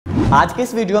आज के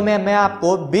इस वीडियो में मैं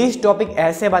आपको 20 टॉपिक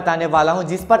ऐसे बताने वाला हूं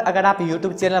जिस पर अगर आप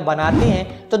YouTube चैनल बनाते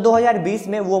हैं तो 2020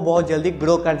 में वो बहुत जल्दी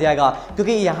ग्रो कर जाएगा,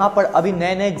 क्योंकि यहाँ पर अभी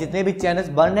नए नए जितने भी चैनल्स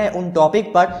बन रहे हैं उन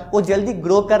टॉपिक पर वो जल्दी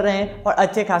ग्रो कर रहे हैं और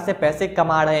अच्छे खासे पैसे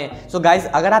कमा रहे हैं। सो गाइस,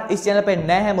 अगर आप इस चैनल पर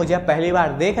नए हैं, मुझे पहली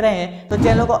बार देख रहे हैं, तो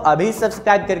चैनल को अभी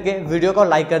सब्सक्राइब करके वीडियो को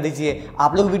लाइक कर दीजिए।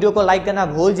 आप लोग वीडियो को लाइक करना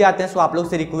भूल जाते हैं, सो आप लोग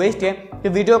से रिक्वेस्ट है कि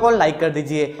वीडियो को लाइक कर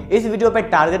दीजिए। इस वीडियो पे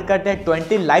टारगेट करते हैं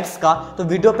 20 लाइक्स का, तो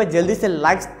वीडियो पे जल्दी से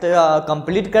लाइक्स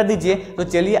कंप्लीट कर दीजिए। तो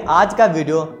चलिए आज का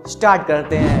वीडियो स्टार्ट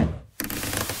करते हैं।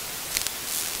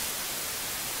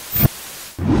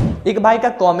 एक भाई का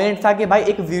कमेंट था कि भाई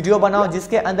एक वीडियो बनाओ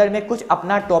जिसके अंदर में कुछ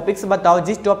अपना टॉपिक्स बताओ,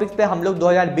 जिस टॉपिक्स पे हम लोग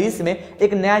 2020 में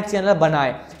एक नया चैनल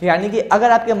बनाए। यानी कि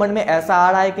अगर आपके मन में ऐसा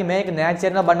आ रहा है कि मैं एक नया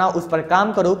चैनल बनाऊं, उस पर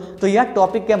काम करूं, तो यह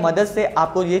टॉपिक के मदद से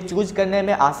आपको ये चूज करने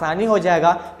में आसानी हो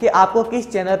जाएगा कि आपको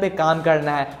किस चैनल पे काम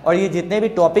करना है। और ये जितने भी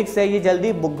टॉपिक्स है ये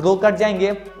जल्दी ग्रो कर जाएंगे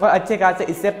और अच्छे खासे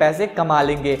इससे पैसे कमा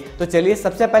लेंगे। तो चलिए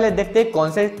सबसे पहले देखते हैं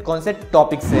कौन से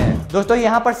टॉपिक्स हैं। दोस्तों,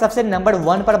 यहाँ पर सबसे नंबर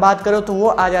 1 पर बात करो तो वो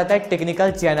आ जाता है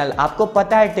टेक्निकल चैनल। आपको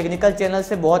पता है टेक्निकल चैनल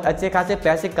से बहुत अच्छे खासे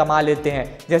पैसे कमा लेते हैं।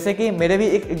 जैसे कि मेरे भी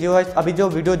एक जो है अभी जो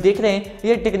वीडियो देख रहे हैं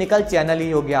ये टेक्निकल चैनल ही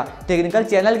हो गया। टेक्निकल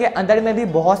चैनल के अंदर में भी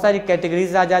बहुत सारी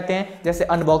कैटेगरीज आ जाते हैं, जैसे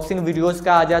अनबॉक्सिंग वीडियोस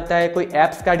का आ जाता है, कोई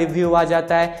ऐप्स का रिव्यू आ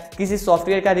जाता है, किसी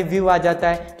सॉफ्टवेयर का रिव्यू आ जाता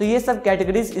है। तो ये सब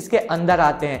कैटेगरीज इसके अंदर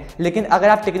आते हैं। लेकिन अगर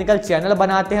आप टेक्निकल चैनल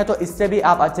बनाते हैं तो इससे भी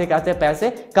आप अच्छे खासे पैसे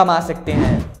कमा सकते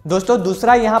हैं। दोस्तों,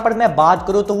 दूसरा यहाँ पर मैं बात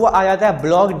करूँ तो वो आ जाता है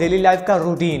ब्लॉग, डेली लाइफ का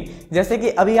रूटीन। जैसे कि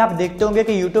अभी आप देखते होंगे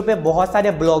कि यूट्यूब पे बहुत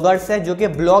सारे ब्लॉगर्स हैं जो कि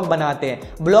ब्लॉग बनाते हैं।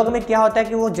 ब्लॉग में क्या होता है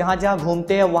कि वो जहाँ जहाँ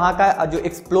घूमते हैं वहाँ का जो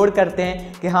एक्सप्लोर करते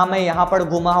हैं कि हाँ मैं यहाँ पर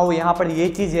घूमा हूँ, यहाँ पर ये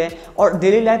चीज़ है, और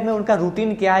डेली लाइफ में उनका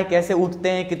रूटीन क्या है, कैसे उठते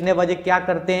हैं, कितने बजे क्या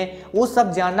करते हैं, वो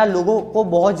सब जानना लोगों को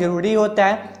बहुत ज़रूरी होता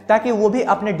है ताकि वो भी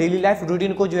अपने डेली लाइफ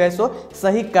रूटीन को जो है सो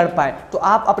सही कर पाए। तो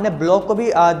आप अपने ब्लॉग को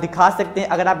भी दिखा सकते हैं।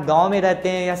 अगर आप गांव में रहते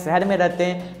हैं या शहर में रहते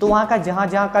हैं तो वहाँ का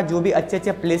जहाँ का जो भी अच्छे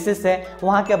अच्छे प्लेसेस है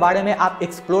वहाँ के बारे में आप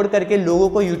एक्सप्लोर करके लोगों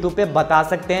को यूट्यूब पे बता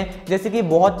सकते हैं। जैसे कि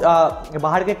बहुत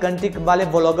बाहर के कंट्री वाले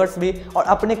व्लॉगर्स भी और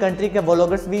अपने कंट्री के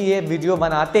व्लॉगर्स भी ये वीडियो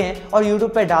बनाते हैं और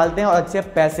यूट्यूब पे डालते हैं और अच्छे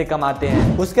पैसे कमाते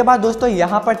हैं। उसके बाद दोस्तों,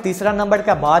 यहाँ पर तीसरा नंबर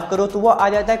का बात करो तो वो आ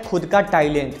जाता है खुद का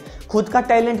टैलेंट। खुद का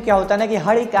टैलेंट क्या होता है ना कि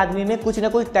हर एक आदमी में कुछ ना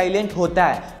कुछ टैलेंट होता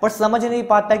है, पर समझ नहीं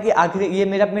पाता कि आखिर ये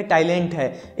मेरा में टैलेंट है।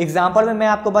 एग्जांपल में मैं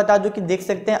आपको बता दूं कि देख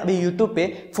सकते हैं अभी यूट्यूब पे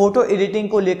फोटो एडिटिंग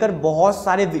को लेकर बहुत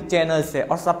सारे चैनल्स हैं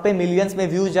और सब पे मिलियंस में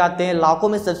व्यूज आते हैं, लाखों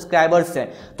में सब्सक्राइबर्स हैं।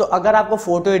 तो अगर आपको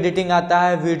फोटो एडिटिंग आता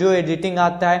है, वीडियो एडिटिंग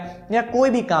आता है, या कोई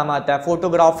भी काम आता है,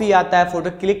 फोटोग्राफी आता है, फोटो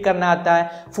क्लिक करना आता है,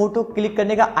 फोटो क्लिक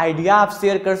करने का आइडिया आप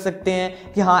शेयर कर सकते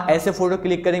हैं कि हाँ ऐसे फोटो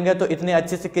क्लिक करेंगे तो इतने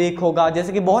अच्छे से क्लिक होगा।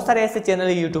 जैसे कि बहुत सारे ऐसे चैनल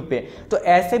है यूट्यूब पे, तो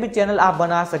ऐसे भी चैनल आप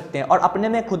बना सकते हैं। और अपने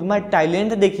में खुद में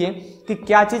टैलेंट देखिए कि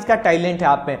क्या चीज़ का टैलेंट है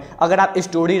आप में। अगर आप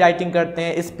स्टोरी राइटिंग करते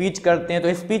हैं, स्पीच करते हैं,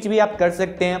 तो स्पीच भी आप कर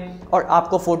सकते हैं। और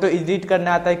आपको फोटो एडिट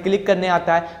करना आता है, क्लिक करने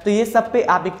आता है, तो ये सब पे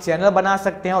आप एक चैनल बना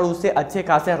सकते हैं और उससे अच्छे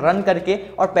खासे रन करके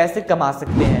और पैसे कमा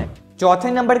सकते हैं। चौथे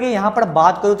नंबर के यहाँ पर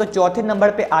बात करूँ तो चौथे नंबर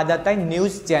पे आ जाता है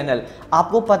न्यूज़ चैनल।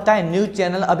 आपको पता है न्यूज़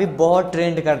चैनल अभी बहुत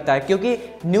ट्रेंड करता है, क्योंकि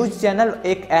न्यूज़ चैनल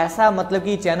एक ऐसा मतलब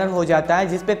कि चैनल हो जाता है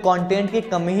जिस पे कंटेंट की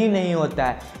कमी ही नहीं होता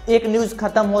है। एक न्यूज़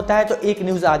खत्म होता है तो एक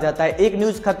न्यूज़ आ जाता है, एक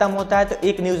न्यूज़ खत्म होता है तो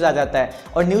एक न्यूज़ आ जाता है।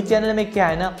 और न्यूज़ चैनल में क्या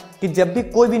है ना कि जब भी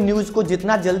कोई भी न्यूज़ को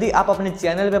जितना जल्दी आप अपने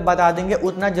चैनल पे बता देंगे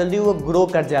उतना जल्दी वो ग्रो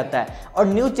कर जाता है। और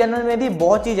न्यूज़ चैनल में भी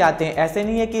बहुत चीज़ आते हैं, ऐसे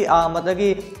नहीं है कि मतलब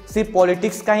कि सिर्फ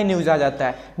पॉलिटिक्स का ही न्यूज़ आ जाता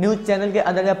है। न्यूज़ चैनल के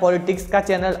अंदर में पॉलिटिक्स का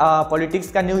चैनल, पॉलिटिक्स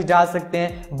का न्यूज़ डाल सकते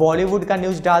हैं, बॉलीवुड का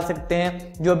न्यूज़ डाल सकते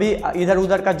हैं, जो भी इधर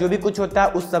उधर का जो भी कुछ होता है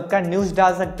उस सब का न्यूज़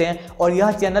डाल सकते हैं। और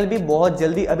यह चैनल भी बहुत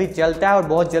जल्दी अभी चलता है और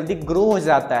बहुत जल्दी ग्रो हो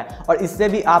जाता है और इससे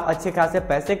भी आप अच्छे खासे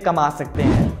पैसे कमा सकते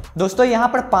हैं। दोस्तों, यहाँ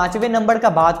पर 5वें नंबर का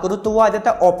बात करूँ तो वो आ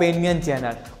जाता है ओपिनियन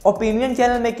चैनल। ओपिनियन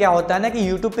चैनल में क्या होता है ना कि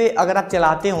यूट्यूब पे अगर आप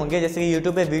चलाते होंगे, जैसे कि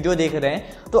यूट्यूब पे वीडियो देख रहे हैं,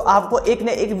 तो आपको एक न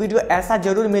एक वीडियो ऐसा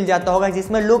जरूर मिल जाता होगा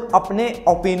जिसमें लोग अपने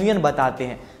ओपिनियन बताते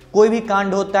हैं। कोई भी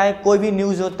कांड होता है, कोई भी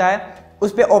न्यूज़ होता है,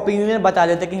 उस पर ओपिनियन बता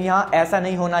देते हैं कि यहाँ ऐसा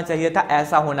नहीं होना चाहिए था,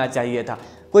 ऐसा होना चाहिए था।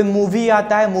 कोई मूवी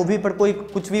आता है, मूवी पर कोई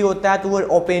कुछ भी होता है तो वो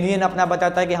ओपिनियन अपना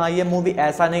बताता है कि हाँ ये मूवी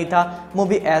ऐसा नहीं था,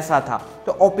 मूवी ऐसा था।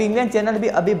 तो ओपिनियन चैनल भी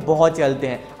अभी बहुत चलते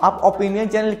हैं। आप ओपिनियन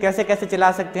चैनल कैसे कैसे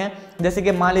चला सकते हैं, जैसे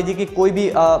कि मान लीजिए कि कोई भी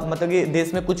मतलब कि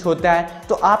देश में कुछ होता है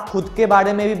तो आप खुद के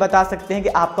बारे में भी बता सकते हैं कि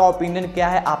आपका ओपिनियन क्या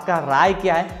है, आपका राय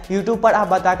क्या है। यूट्यूब पर आप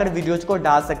बताकर वीडियोज़ को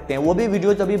डाल सकते हैं, वो भी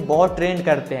वीडियोज़ अभी बहुत ट्रेंड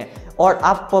करते हैं। और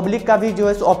आप पब्लिक का भी जो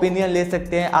है ओपिनियन ले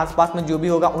सकते हैं, आसपास में जो भी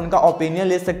होगा उनका ओपिनियन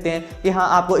ले सकते हैं कि हाँ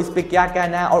आपको इस पर क्या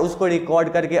कहना है, और उसको रिकॉर्ड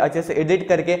करके अच्छे से एडिट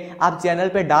करके आप चैनल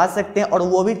पे डाल सकते हैं और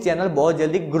वो भी चैनल बहुत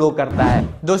जल्दी ग्रो करता है।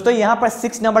 दोस्तों यहाँ पर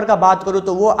 6 नंबर का बात करूँ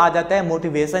तो वो आ जाता है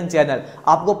मोटिवेशन चैनल।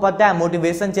 आपको पता है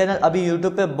मोटिवेशन चैनल अभी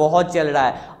यूट्यूब पे बहुत चल रहा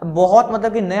है, बहुत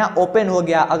मतलब कि नया ओपन हो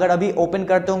गया। अगर अभी ओपन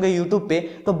करते होंगे यूट्यूब पे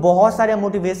तो बहुत सारे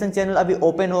मोटिवेशन चैनल अभी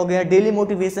ओपन हो गए हैं, डेली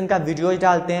मोटिवेशन का वीडियोज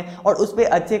डालते हैं और उस पर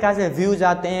अच्छे खासे व्यूज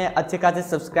आते हैं, अच्छे खासे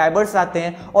सब्सक्राइबर्स आते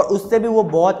हैं और उससे भी वो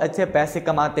बहुत अच्छे पैसे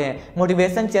कमाते हैं।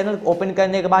 मोटिवेशन चैनल ओपन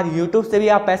करने के बाद यूट्यूब से भी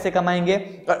आप पैसे कमाएंगे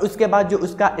और उसके बाद जो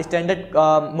उसका स्टैंडर्ड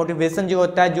मोटिवेशन जो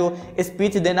होता है, जो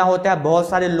स्पीच देना होता है बहुत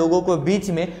सारे लोगों को बीच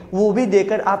में, वो भी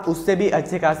देकर आप उससे भी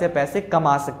अच्छे खासे पैसे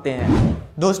कमा सकते हैं।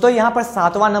 दोस्तों यहाँ पर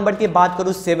 7वां नंबर की बात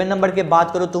करूँ, 7 नंबर की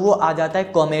बात करूँ तो वो आ जाता है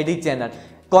कॉमेडी चैनल।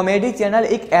 कॉमेडी चैनल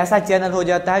एक ऐसा चैनल हो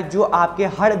जाता है जो आपके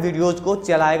हर वीडियोस को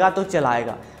चलाएगा तो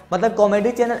चलाएगा। मतलब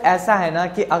कॉमेडी चैनल ऐसा है ना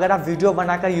कि अगर आप वीडियो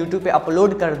बनाकर यूट्यूब पे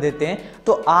अपलोड कर देते हैं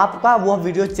तो आपका वो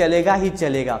वीडियो चलेगा ही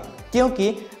चलेगा,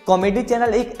 क्योंकि कॉमेडी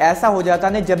चैनल एक ऐसा हो जाता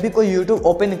है ना, जब भी कोई यूट्यूब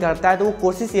ओपन करता है तो वो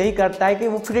कोशिश यही करता है कि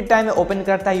वो फ्री टाइम में ओपन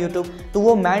करता है यूट्यूब, तो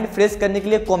वो माइंड फ्रेश करने के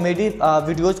लिए कॉमेडी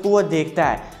वीडियोस को वो देखता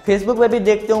है। फेसबुक पे भी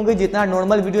देखते होंगे जितना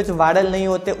नॉर्मल वीडियोस वायरल नहीं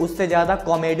होते उससे ज़्यादा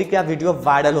कॉमेडी का वीडियो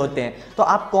वायरल होते हैं, तो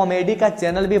आप कॉमेडी का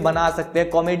चैनल भी बना सकते हैं।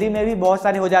 कॉमेडी में भी बहुत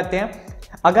सारे हो जाते हैं।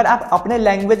 अगर आप अपने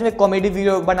लैंग्वेज में कॉमेडी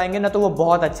वीडियो बनाएंगे ना तो वो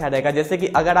बहुत अच्छा रहेगा। जैसे कि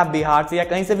अगर आप बिहार से या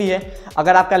कहीं से भी है,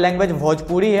 अगर आपका लैंग्वेज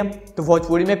भोजपुरी है तो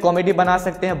भोजपुरी में कॉमेडी बना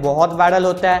सकते हैं, बहुत वायरल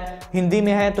होता है। हिंदी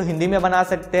में है तो हिंदी में बना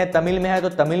सकते हैं, तमिल में है तो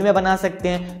तमिल में बना सकते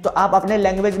हैं। तो आप अपने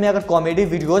लैंग्वेज में अगर कॉमेडी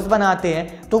वीडियोस बनाते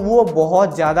हैं तो वो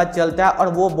बहुत ज़्यादा चलता है और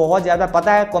वो बहुत ज़्यादा,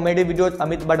 पता है कॉमेडी वीडियोस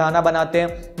अमित बढ़ाना बनाते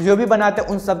हैं, जो भी बनाते हैं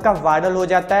उन सबका वायरल हो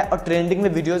जाता है और ट्रेंडिंग में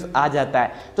वीडियोस आ जाता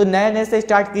है। तो नए नए से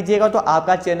स्टार्ट कीजिएगा तो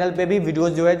आपका चैनल पे भी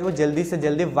वीडियोस जो है वो जल्दी से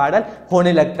जल्दी वायरल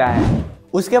होने लगता है।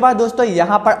 उसके बाद दोस्तों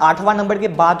यहाँ पर 8वां नंबर की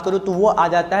बात करूँ तो वो आ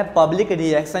जाता है पब्लिक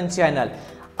रिएक्शन चैनल।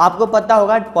 आपको पता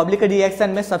होगा पब्लिक रिएक्शन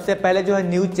में सबसे पहले जो है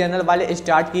न्यूज़ चैनल वाले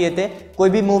स्टार्ट किए थे। कोई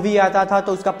भी मूवी आता था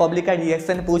तो उसका पब्लिक का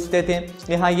रिएक्शन पूछते थे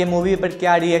कि हाँ ये मूवी पर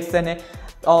क्या रिएक्शन है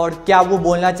और क्या वो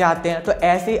बोलना चाहते हैं। तो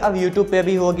ऐसे ही अब यूट्यूब पे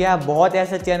भी हो गया, बहुत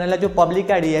ऐसे चैनल है जो पब्लिक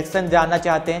का रिएक्शन जानना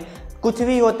चाहते हैं। कुछ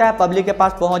भी होता है पब्लिक के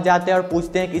पास पहुंच जाते हैं और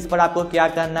पूछते हैं कि इस पर आपको क्या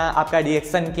करना है, आपका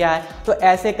रिएक्शन क्या है। तो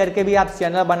ऐसे करके भी आप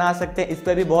चैनल बना सकते हैं, इस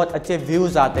पर भी बहुत अच्छे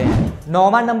व्यूज़ आते हैं।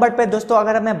 9वां नंबर पे दोस्तों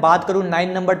अगर मैं बात करूं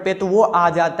 9 नंबर पे तो वो आ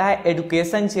जाता है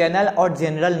एजुकेशन चैनल और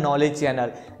general knowledge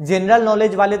channel. General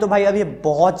knowledge वाले तो भाई अभी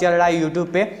बहुत चल रहा है यूट्यूब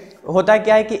पे। होता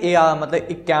क्या है कि मतलब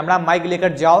एक कैमरा माइक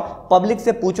लेकर जाओ, पब्लिक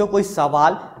से पूछो कोई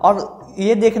सवाल और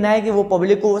ये देखना है कि वो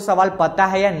पब्लिक को वो सवाल पता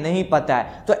है या नहीं पता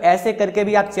है। तो ऐसे करके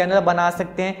भी आप चैनल बना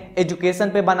सकते हैं, एजुकेशन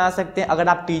पे बना सकते हैं। अगर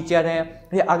आप टीचर हैं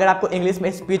या अगर आपको इंग्लिश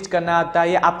में स्पीच करना आता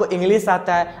है या आपको इंग्लिश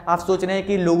आता है, आप सोच रहे हैं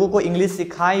कि लोगों को इंग्लिश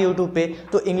सिखाएं यूट्यूब पे,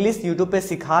 तो इंग्लिश यूट्यूब पे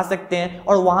सिखा सकते हैं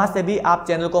और वहाँ से भी आप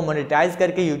चैनल को मोनेटाइज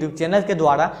करके यूट्यूब चैनल के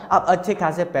द्वारा आप अच्छे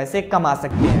खासे पैसे कमा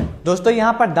सकते हैं। दोस्तों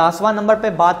यहाँ पर 10वां नंबर पे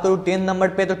बात करूँ 10 नंबर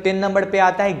पे तो 10 नंबर पे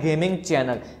आता है गेमिंग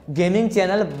चैनल। गेमिंग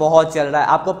चैनल बहुत चल रहा है,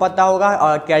 आपको पता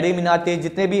होगा कैडी मिनाते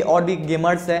जितने भी और भी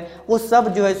गेमर्स हैं वो सब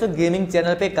जो है सो गेमिंग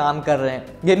चैनल पे काम कर रहे हैं।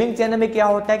 गेमिंग चैनल में क्या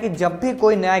होता है कि जब भी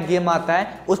कोई नया गेम आता है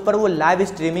उस पर वो लाइव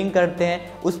स्ट्रीमिंग करते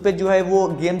हैं, उस पर जो है वो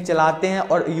गेम चलाते हैं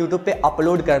और यूट्यूब पे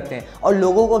अपलोड करते हैं और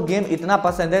लोगों को गेम इतना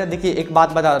पसंद है। देखिए एक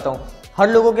बात बता देता हूँ, हर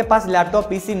लोगों के पास लैपटॉप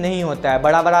पीसी नहीं होता है,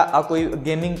 बड़ा बड़ा कोई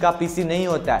गेमिंग का पीसी नहीं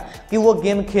होता है कि वो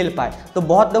गेम खेल पाए। तो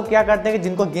बहुत लोग क्या करते हैं कि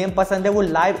जिनको गेम पसंद है वो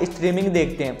लाइव स्ट्रीमिंग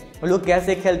देखते हैं, लोग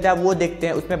कैसे खेलते हैं वो देखते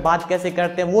हैं, उसमें बात कैसे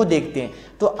करते हैं वो देखते हैं।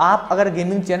 तो आप अगर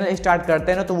गेमिंग चैनल स्टार्ट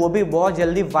करते हैं ना तो वो भी बहुत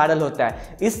जल्दी वायरल होता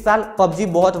है। इस साल पबजी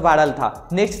बहुत वायरल था,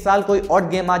 नेक्स्ट साल कोई और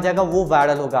गेम आ जाएगा वो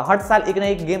वायरल होगा। हर साल एक ना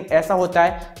एक गेम ऐसा होता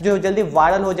है जो जल्दी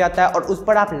वायरल हो जाता है और उस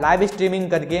पर आप लाइव स्ट्रीमिंग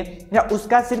करके या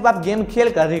उसका सिर्फ आप गेम खेल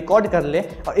कर रिकॉर्ड कर ले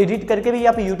और एडिट करके भी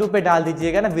आप यूट्यूब पे डाल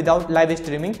दीजिएगा ना विदाउट लाइव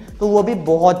स्ट्रीमिंग, तो वो भी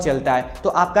बहुत चलता है। तो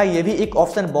आपका ये भी एक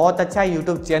ऑप्शन बहुत अच्छा है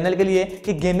यूट्यूब चैनल के लिए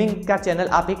कि गेमिंग का चैनल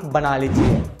आप एक बना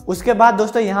लीजिए। उसके बाद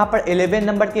दोस्तों यहाँ पर 11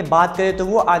 नंबर की बात करें तो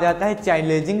वो आ जाता है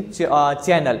चैलेंजिंग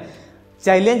चैनल,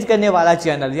 चैलेंज करने वाला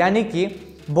चैनल। यानी कि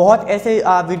बहुत ऐसे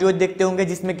वीडियो देखते होंगे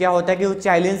जिसमें क्या होता है कि वो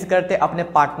चैलेंज करते हैं अपने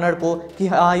पार्टनर को कि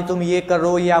हाँ तुम ये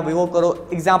करो या वो करो।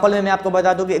 एग्जांपल में मैं आपको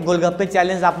बता दूं कि गोलगप्पे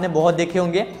चैलेंज आपने बहुत देखे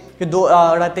होंगे कि 2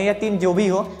 रहते हैं या 3 जो भी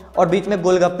हो और बीच में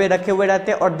गोलगप्पे रखे हुए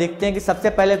रहते हैं और देखते हैं कि सबसे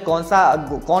पहले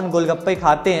कौन गोलगप्पे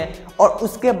खाते हैं और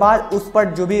उसके बाद उस पर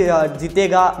जो भी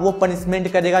जीतेगा वो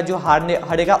पनिशमेंट करेगा, जो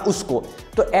हारेगा उसको।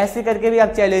 तो ऐसे करके भी आप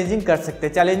चैलेंजिंग कर सकते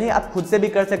हैं। चैलेंजिंग आप खुद से भी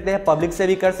कर सकते हैं, पब्लिक से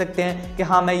भी कर सकते हैं कि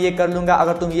हाँ मैं ये कर लूँगा,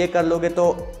 अगर तुम ये कर लोगे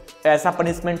तो ऐसा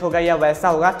पनिशमेंट होगा या वैसा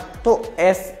होगा। तो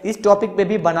इस टॉपिक पे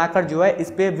भी बनाकर जो है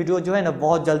इस पे वीडियो जो है ना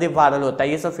बहुत जल्दी वायरल होता है।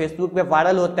 ये सब फेसबुक पे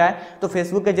वायरल होता है, तो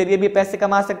फेसबुक के जरिए भी पैसे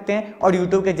कमा सकते हैं और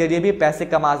यूट्यूब के जरिए भी पैसे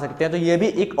कमा सकते हैं। तो ये भी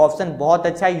एक ऑप्शन बहुत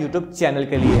अच्छा है यूट्यूब चैनल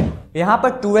के लिए। यहाँ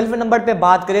पर 12वें नंबर पे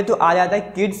बात करें तो आ जाता है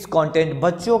किड्स कंटेंट,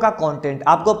 बच्चों का कंटेंट।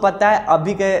 आपको पता है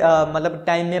अभी के मतलब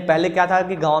टाइम में पहले क्या था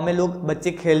कि गांव में लोग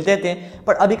बच्चे खेलते थे,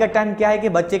 पर अभी का टाइम क्या है कि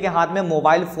बच्चे के हाथ में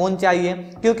मोबाइल फ़ोन चाहिए,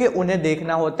 क्योंकि उन्हें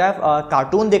देखना होता है,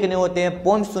 कार्टून देखने होते हैं,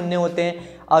 पोएम सुनने होते हैं,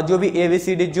 जो भी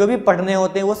ABCD जो भी पढ़ने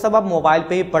होते हैं वो सब अब मोबाइल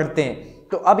पर ही पढ़ते हैं।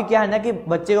 तो अभी क्या है ना कि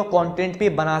बच्चे को कंटेंट भी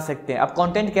बना सकते हैं। अब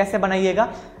कंटेंट कैसे बनाइएगा,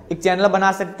 एक चैनल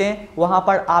बना सकते हैं, वहाँ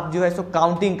पर आप जो है सो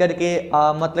काउंटिंग करके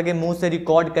मतलब कि मुंह से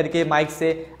रिकॉर्ड करके माइक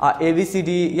से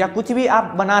ABCD या कुछ भी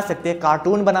आप बना सकते हैं,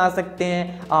 कार्टून बना सकते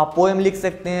हैं, पोएम लिख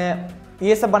सकते हैं,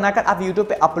 ये सब बनाकर आप YouTube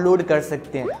पे अपलोड कर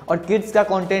सकते हैं। और किड्स का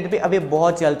कंटेंट भी अभी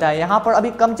बहुत चलता है, यहाँ पर अभी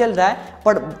कम चल रहा है,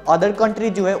 पर अदर कंट्री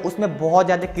जो है उसमें बहुत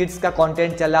ज़्यादा किड्स का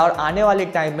कंटेंट चल रहा है। और आने वाले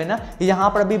टाइम में ना यहाँ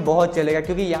पर अभी बहुत चलेगा,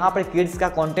 क्योंकि यहाँ पर किड्स का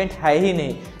कंटेंट है ही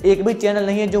नहीं। एक भी चैनल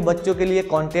नहीं है जो बच्चों के लिए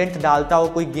कंटेंट डालता हो,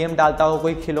 कोई गेम डालता हो,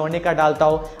 कोई खिलौने का डालता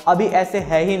हो, अभी ऐसे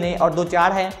है ही नहीं। और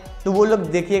 2-4 हैं तो वो लोग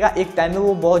देखिएगा एक टाइम में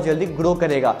वो बहुत जल्दी ग्रो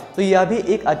करेगा। तो यह भी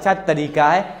एक अच्छा तरीका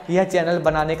है यह चैनल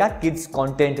बनाने का किड्स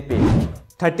कंटेंट पे।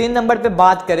 13 नंबर पे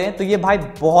बात करें तो ये भाई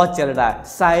बहुत चल रहा है,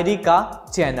 शायरी का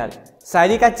चैनल।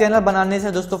 शायरी का चैनल बनाने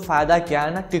से दोस्तों फ़ायदा क्या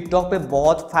है ना, टिकटॉक पे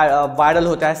बहुत वायरल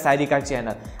होता है शायरी का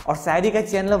चैनल। और शायरी का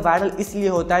चैनल वायरल इसलिए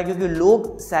होता है क्योंकि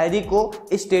लोग शायरी को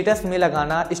स्टेटस में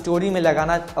लगाना, स्टोरी में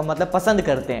लगाना मतलब पसंद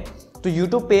करते हैं। तो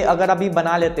YouTube पे अगर अभी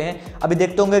बना लेते हैं, अभी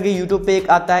देखते होंगे कि YouTube पे एक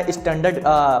आता है स्टैंडर्ड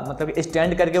मतलब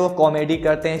स्टैंड करके वो कॉमेडी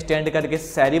करते हैं, स्टैंड करके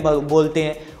शायरी बोलते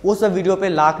हैं, वो सब वीडियो पे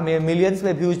लाख में मिलियंस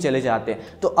में व्यूज़ चले जाते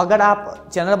हैं। तो अगर आप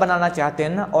चैनल बनाना चाहते हैं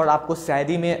ना और आपको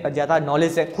शायरी में ज़्यादा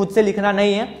नॉलेज है, खुद से लिखना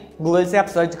नहीं है, गूगल से आप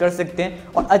सर्च कर सकते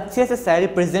हैं और अच्छे से शायरी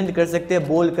प्रेजेंट कर सकते हैं,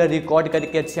 बोल कर रिकॉर्ड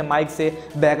करके अच्छे माइक से,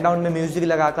 बैकग्राउंड में म्यूजिक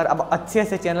लगाकर, अब अच्छे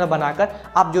से चैनल बनाकर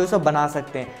आप जो है सो बना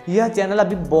सकते हैं। यह चैनल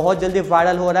अभी बहुत जल्दी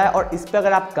वायरल हो रहा है और इस पर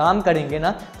अगर आप काम करेंगे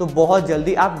ना तो बहुत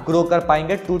जल्दी आप ग्रो कर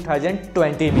पाएंगे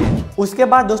 2020 में। उसके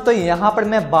बाद दोस्तों यहाँ पर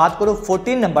मैं बात करूँ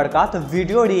 14 नंबर का, तो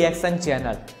वीडियो रिएक्शन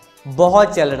चैनल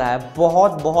बहुत चल रहा है,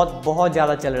 बहुत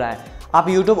ज़्यादा चल रहा है। आप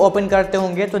YouTube ओपन करते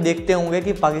होंगे तो देखते होंगे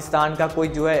कि पाकिस्तान का कोई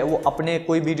जो है वो अपने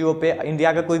कोई वीडियो पे,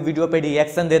 इंडिया का कोई वीडियो पे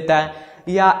रिएक्शन देता है,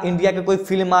 या इंडिया का कोई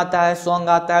फिल्म आता है, सॉन्ग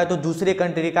आता है तो दूसरे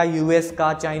कंट्री का, US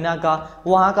का, चाइना का,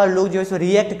 वहाँ का लोग जो है सो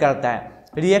रिएक्ट करता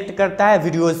है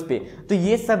वीडियोस पे। तो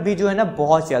ये सब भी जो है ना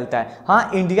बहुत चलता है।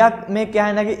 हाँ, इंडिया में क्या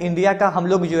है ना कि इंडिया का हम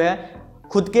लोग जो है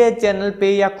खुद के चैनल पे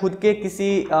या खुद के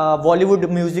किसी बॉलीवुड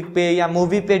म्यूजिक पे या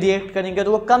मूवी पे रिएक्ट करेंगे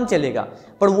तो वो कम चलेगा,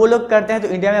 पर वो लोग करते हैं तो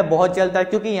इंडिया में बहुत चलता है,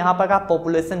 क्योंकि यहाँ पर का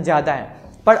पॉपुलेशन ज़्यादा है।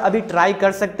 पर अभी ट्राई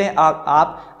कर सकते हैं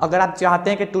आप अगर आप चाहते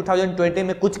हैं कि 2020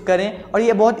 में कुछ करें, और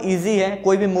ये बहुत इजी है।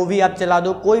 कोई भी मूवी आप चला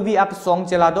दो, कोई भी आप सॉन्ग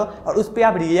चला दो और उस पर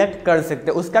आप रिएक्ट कर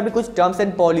सकते हैं। उसका भी कुछ टर्म्स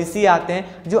एंड पॉलिसी आते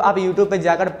हैं जो आप यूट्यूब पे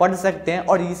जाकर पढ़ सकते हैं,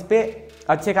 और इस पे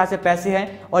अच्छे खासे पैसे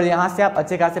हैं और यहाँ से आप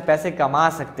अच्छे खासे पैसे कमा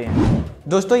सकते हैं।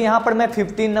 दोस्तों यहाँ पर मैं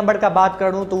 15 नंबर का बात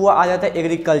करूँ तो वो आ जाता है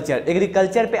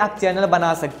एग्रीकल्चर पे आप चैनल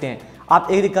बना सकते हैं। आप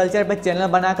एग्रीकल्चर पे चैनल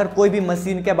बनाकर कोई भी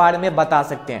मशीन के बारे में बता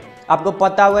सकते हैं। आपको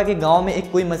पता होगा कि गांव में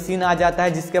एक कोई मशीन आ जाता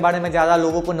है जिसके बारे में ज़्यादा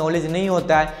लोगों को नॉलेज नहीं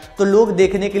होता है, तो लोग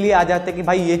देखने के लिए आ जाते हैं कि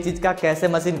भाई ये चीज़ का कैसे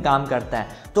मशीन काम करता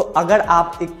है। तो अगर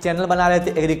आप एक चैनल बना रहे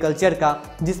थे एग्रीकल्चर का,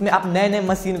 जिसमें आप नए नए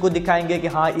मशीन को दिखाएंगे कि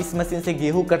हाँ इस मशीन से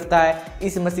गेहूँ कटता है,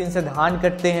 इस मशीन से धान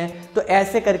कटते हैं, तो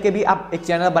ऐसे करके भी आप एक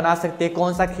चैनल बना सकते हैं।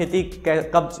 कौन सा खेती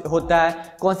कब होता है,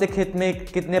 कौन से खेत में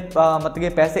कितने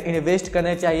मतलब पैसे इन्वेस्ट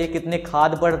करने चाहिए, कितने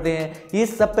खाद पड़ते हैं, ये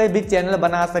सब पे भी चैनल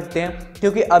बना सकते हैं।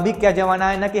 क्योंकि अभी क्या ज़माना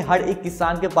है ना कि हर एक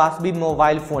किसान के पास भी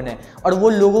मोबाइल फ़ोन है, और वो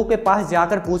लोगों के पास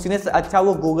जाकर पूछने से अच्छा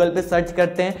वो गूगल पे सर्च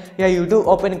करते हैं या यूट्यूब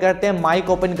ओपन करते हैं, माइक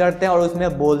ओपन करते हैं और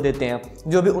उसमें बोल देते हैं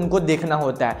जो भी उनको देखना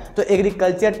होता है। तो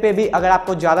एग्रीकल्चर पे भी अगर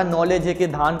आपको ज़्यादा नॉलेज है कि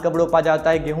धान कब रोपा जाता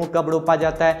है, गेहूँ कब रोपा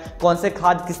जाता है, कौन से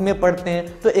खाद किस में पड़ते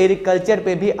हैं, तो एग्रीकल्चर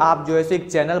पे भी आप जो है सो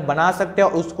एक चैनल बना सकते हैं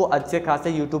और उसको अच्छे खासे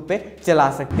यूट्यूब पे चला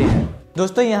सकते हैं।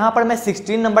 दोस्तों यहाँ पर मैं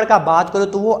 16 नंबर का बात करूँ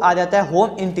तो वो आ जाता है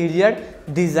होम इंटीरियर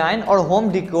डिज़ाइन और होम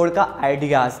डिकोर का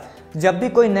आइडियाज़। जब भी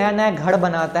कोई नया नया घर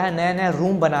बनाता है, नया नया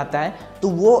रूम बनाता है, तो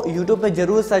वो YouTube पे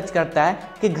ज़रूर सर्च करता है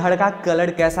कि घर का कलर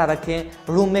कैसा रखें,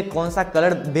 रूम में कौन सा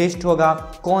कलर बेस्ट होगा,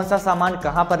 कौन सा सामान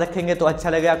कहाँ पर रखेंगे तो अच्छा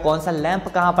लगेगा, कौन सा लैंप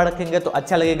कहाँ पर रखेंगे तो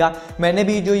अच्छा लगेगा। मैंने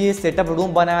भी जो ये सेटअप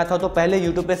रूम बनाया था तो पहले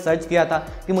YouTube पे सर्च किया था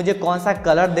कि मुझे कौन सा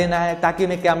कलर देना है ताकि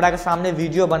मैं कैमरा के सामने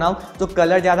वीडियो बनाऊँ तो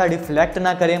कलर ज़्यादा रिफ्लेक्ट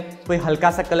ना करें, कोई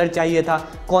हल्का सा कलर चाहिए था।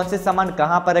 कौन से सामान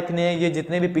कहाँ पर रखने हैं, ये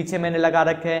जितने भी पीछे मैंने लगा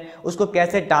रखे हैं उसको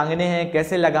कैसे टांगने हैं,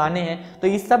 कैसे लगाने हैं, तो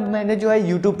ये सब मैंने जो है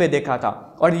YouTube पे देखा था।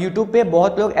 और YouTube पे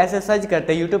बहुत लोग ऐसे सर्च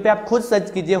करते हैं। YouTube पे आप खुद सर्च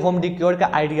कीजिए होम डिकोर का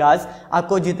आइडियाज़,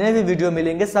 आपको जितने भी वीडियो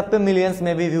मिलेंगे सब पे मिलियंस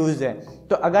में भी व्यूज़ है।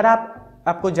 तो अगर आप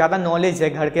आपको ज़्यादा नॉलेज है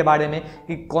घर के बारे में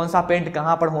कि कौन सा पेंट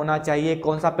कहाँ पर होना चाहिए,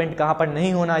 कौन सा पेंट कहाँ पर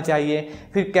नहीं होना चाहिए,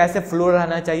 फिर कैसे फ्लोर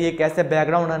रहना चाहिए, कैसे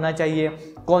बैकग्राउंड रहना चाहिए,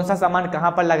 कौन सा सामान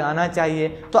कहाँ पर लगाना चाहिए,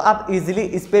 तो आप इजीली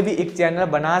इस पे भी एक चैनल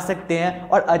बना सकते हैं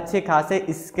और अच्छे खासे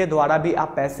इसके द्वारा भी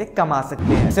आप पैसे कमा सकते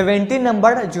हैं। 17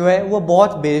 नंबर जो है वो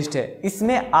बहुत बेस्ट है।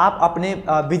 इसमें आप अपने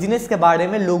बिजनेस के बारे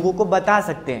में लोगों को बता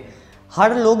सकते हैं।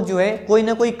 हर लोग जो है कोई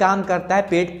ना कोई काम करता है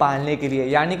पेट पालने के लिए,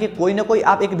 यानी कि कोई ना कोई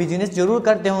आप एक बिजनेस जरूर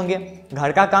करते होंगे,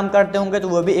 घर का काम करते होंगे तो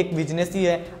वो भी एक बिजनेस ही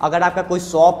है। अगर आपका कोई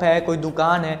शॉप है, कोई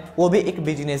दुकान है, वो भी एक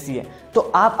बिजनेस ही है। तो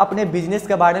आप अपने बिजनेस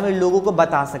के बारे में लोगों को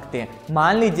बता सकते हैं।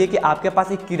 मान लीजिए कि आपके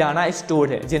पास एक किराना स्टोर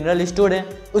है, जनरल स्टोर है,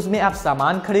 उसमें आप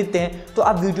सामान खरीदते हैं, तो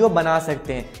आप वीडियो बना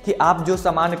सकते हैं कि आप जो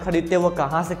सामान खरीदते हैं वो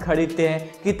कहाँ से खरीदते हैं,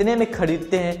 कितने में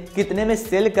खरीदते हैं, कितने में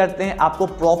सेल करते हैं, आपको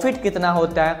प्रॉफिट कितना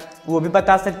होता है वो भी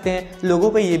बता सकते हैं। लोगों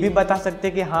को ये भी बता सकते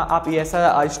हैं कि हाँ आप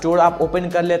ऐसा स्टोर आप ओपन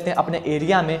कर लेते हैं अपने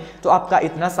एरिया में, तो आपका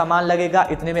इतना सामान लगेगा,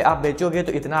 इतने में आप बेचोगे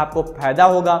तो इतना आपको फायदा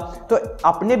होगा। तो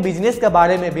अपने बिजनेस के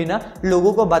बारे में भी ना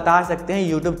लोगों को बता सकते हैं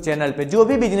यूट्यूब चैनल पे, जो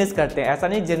भी बिजनेस करते हैं। ऐसा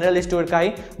नहीं जनरल स्टोर का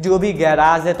ही, जो भी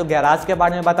गैराज है तो गैराज के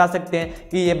बारे में बता सकते हैं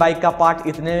कि ये बाइक का पार्ट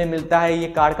इतने में मिलता है, ये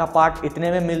कार का पार्ट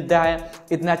इतने में मिलता है,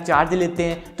 इतना चार्ज लेते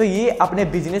हैं। तो ये अपने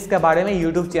बिजनेस के बारे में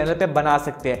यूट्यूब चैनल पे बना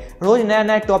सकते हैं। रोज नया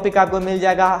नया टॉपिक आपको मिल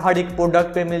जाएगा, हर एक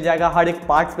प्रोडक्ट पे मिल जाएगा, हर एक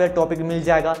पार्ट्स पे टॉपिक मिल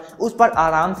जाएगा, उस पर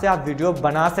आराम से आप वीडियो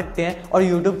बना सकते हैं और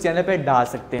यूट्यूब चैनल पे डाल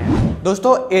सकते हैं।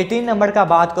 दोस्तों 18 नंबर का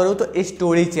बात करूँ तो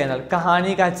स्टोरी चैनल,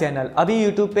 कहानी का चैनल अभी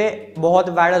यूट्यूब पे बहुत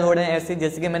वायरल हो रहे हैं ऐसे,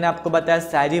 जैसे कि मैंने आपको बताया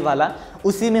शायरी वाला,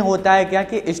 उसी में होता है क्या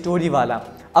कि स्टोरी वाला।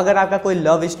 अगर आपका कोई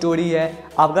लव स्टोरी है,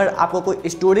 अगर आपको कोई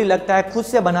स्टोरी लगता है, खुद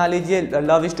से बना लीजिए,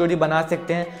 लव स्टोरी बना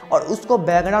सकते हैं और उसको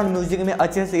बैकग्राउंड म्यूजिक में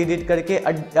अच्छे से एडिट करके,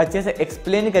 अच्छे से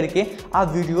एक्सप्लेन करके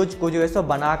आप वीडियोज को जो है सो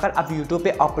बनाकर आप यूट्यूब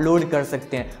पे अपलोड कर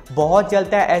सकते हैं। बहुत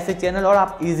चलता है ऐसे चैनल और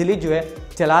आप इजीली जो है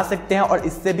चला सकते हैं और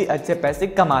इससे भी अच्छे पैसे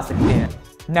कमा सकते हैं।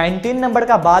 19 नंबर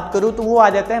का बात करूँ तो वो आ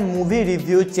जाता है मूवी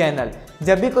रिव्यू चैनल।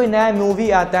 जब भी कोई नया मूवी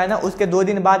आता है ना, उसके 2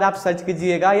 दिन बाद आप सर्च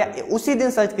कीजिएगा या उसी दिन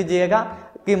सर्च कीजिएगा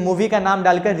कि मूवी का नाम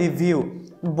डालकर रिव्यू,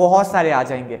 बहुत सारे आ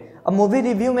जाएंगे। अब मूवी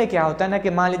रिव्यू में क्या होता है ना कि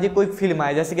मान लीजिए कोई फिल्म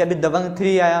आया, जैसे कि अभी दबंग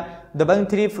 3 आया, दबंग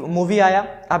 3 मूवी आया,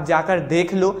 आप जाकर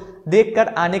देख लो, देख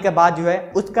कर आने के बाद जो है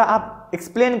उसका आप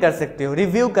एक्सप्लेन कर सकते हो,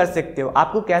 रिव्यू कर सकते हो,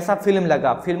 आपको कैसा फिल्म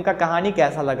लगा, फिल्म का कहानी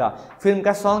कैसा लगा, फिल्म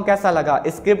का सॉन्ग कैसा लगा,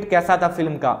 स्क्रिप्ट कैसा था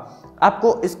फिल्म का।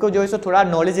 आपको इसको जो है सो थोड़ा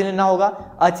नॉलेज लेना होगा,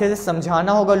 अच्छे से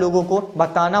समझाना होगा, लोगों को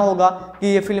बताना होगा कि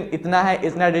ये फिल्म इतना है,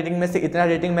 इतना रेटिंग में से इतना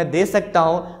रेटिंग मैं दे सकता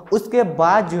हूँ। उसके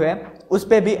बाद जो है उस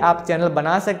पर भी आप चैनल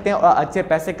बना सकते हैं और अच्छे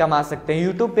पैसे कमा सकते हैं।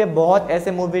 यूट्यूब पे बहुत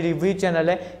ऐसे मूवी रिव्यू चैनल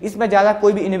है, इसमें ज़्यादा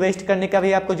कोई भी इन्वेस्ट करने का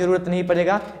भी आपको ज़रूरत नहीं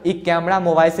पड़ेगा। एक कैमरा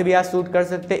मोबाइल से भी आप शूट कर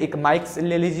सकते हैं, एक माइक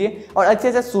ले लीजिए और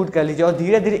अच्छे से शूट कर लीजिए और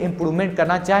धीरे धीरे इंप्रूवमेंट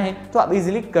करना चाहें तो आप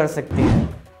इजीली कर सकते हैं।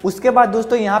 उसके बाद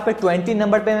दोस्तों यहाँ पे 20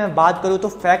 नंबर पे मैं बात करूँ तो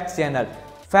फैक्ट चैनल।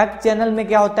 फैक्ट चैनल में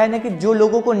क्या होता है ना कि जो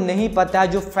लोगों को नहीं पता है,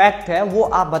 जो फैक्ट है वो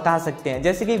आप बता सकते हैं।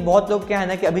 जैसे कि बहुत लोग क्या है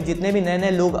ना कि अभी जितने भी नए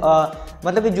नए लोग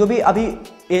मतलब कि जो भी अभी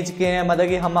एज के हैं, मतलब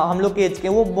कि हम लोग के एज के,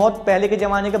 वो बहुत पहले के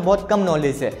ज़माने के बहुत कम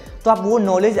नॉलेज है, तो आप वो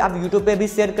नॉलेज आप यूट्यूब पे भी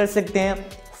शेयर कर सकते हैं,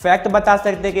 फैक्ट बता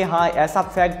सकते हैं कि हाँ ऐसा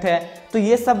फैक्ट है। तो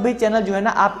ये सब भी चैनल जो है ना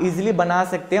आप इजीली बना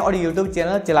सकते हैं और यूट्यूब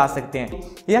चैनल चला सकते हैं।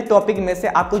 यह टॉपिक में से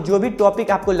आपको जो भी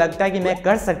टॉपिक आपको लगता है कि मैं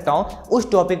कर सकता हूँ, उस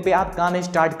टॉपिक पे आप काम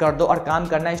स्टार्ट कर दो और काम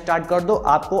करना स्टार्ट कर दो,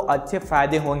 आपको अच्छे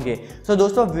फायदे होंगे। तो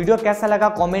दोस्तों वीडियो कैसा लगा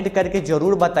कमेंट करके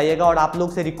जरूर बताइएगा और आप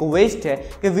लोग से रिक्वेस्ट है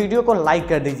कि वीडियो को लाइक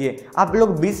कर दीजिए। आप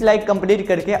लोग 20 लाइक कंप्लीट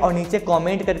करके और नीचे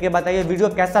कॉमेंट करके बताइए वीडियो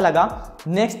कैसा लगा,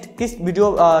 नेक्स्ट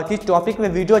किस टॉपिक में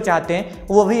वीडियो चाहते हैं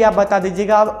वो भी आप बता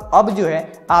दीजिएगा। अब जो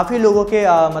है आप ही लोगों के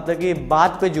मतलब कि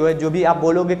बात पे जो है जो भी आप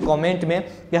बोलोगे कमेंट में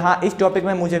कि हाँ इस टॉपिक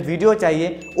में मुझे वीडियो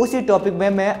चाहिए, उसी टॉपिक में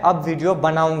मैं अब वीडियो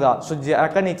बनाऊंगा। सो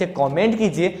जाकर नीचे कमेंट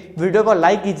कीजिए, वीडियो को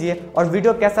लाइक कीजिए और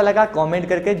वीडियो कैसा लगा कमेंट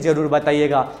करके जरूर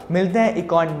बताइएगा। मिलते हैं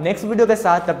एक और नेक्स्ट वीडियो के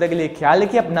साथ, तब तक के लिए ख्याल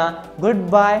रखिए अपना। Good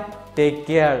bye, take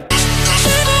care.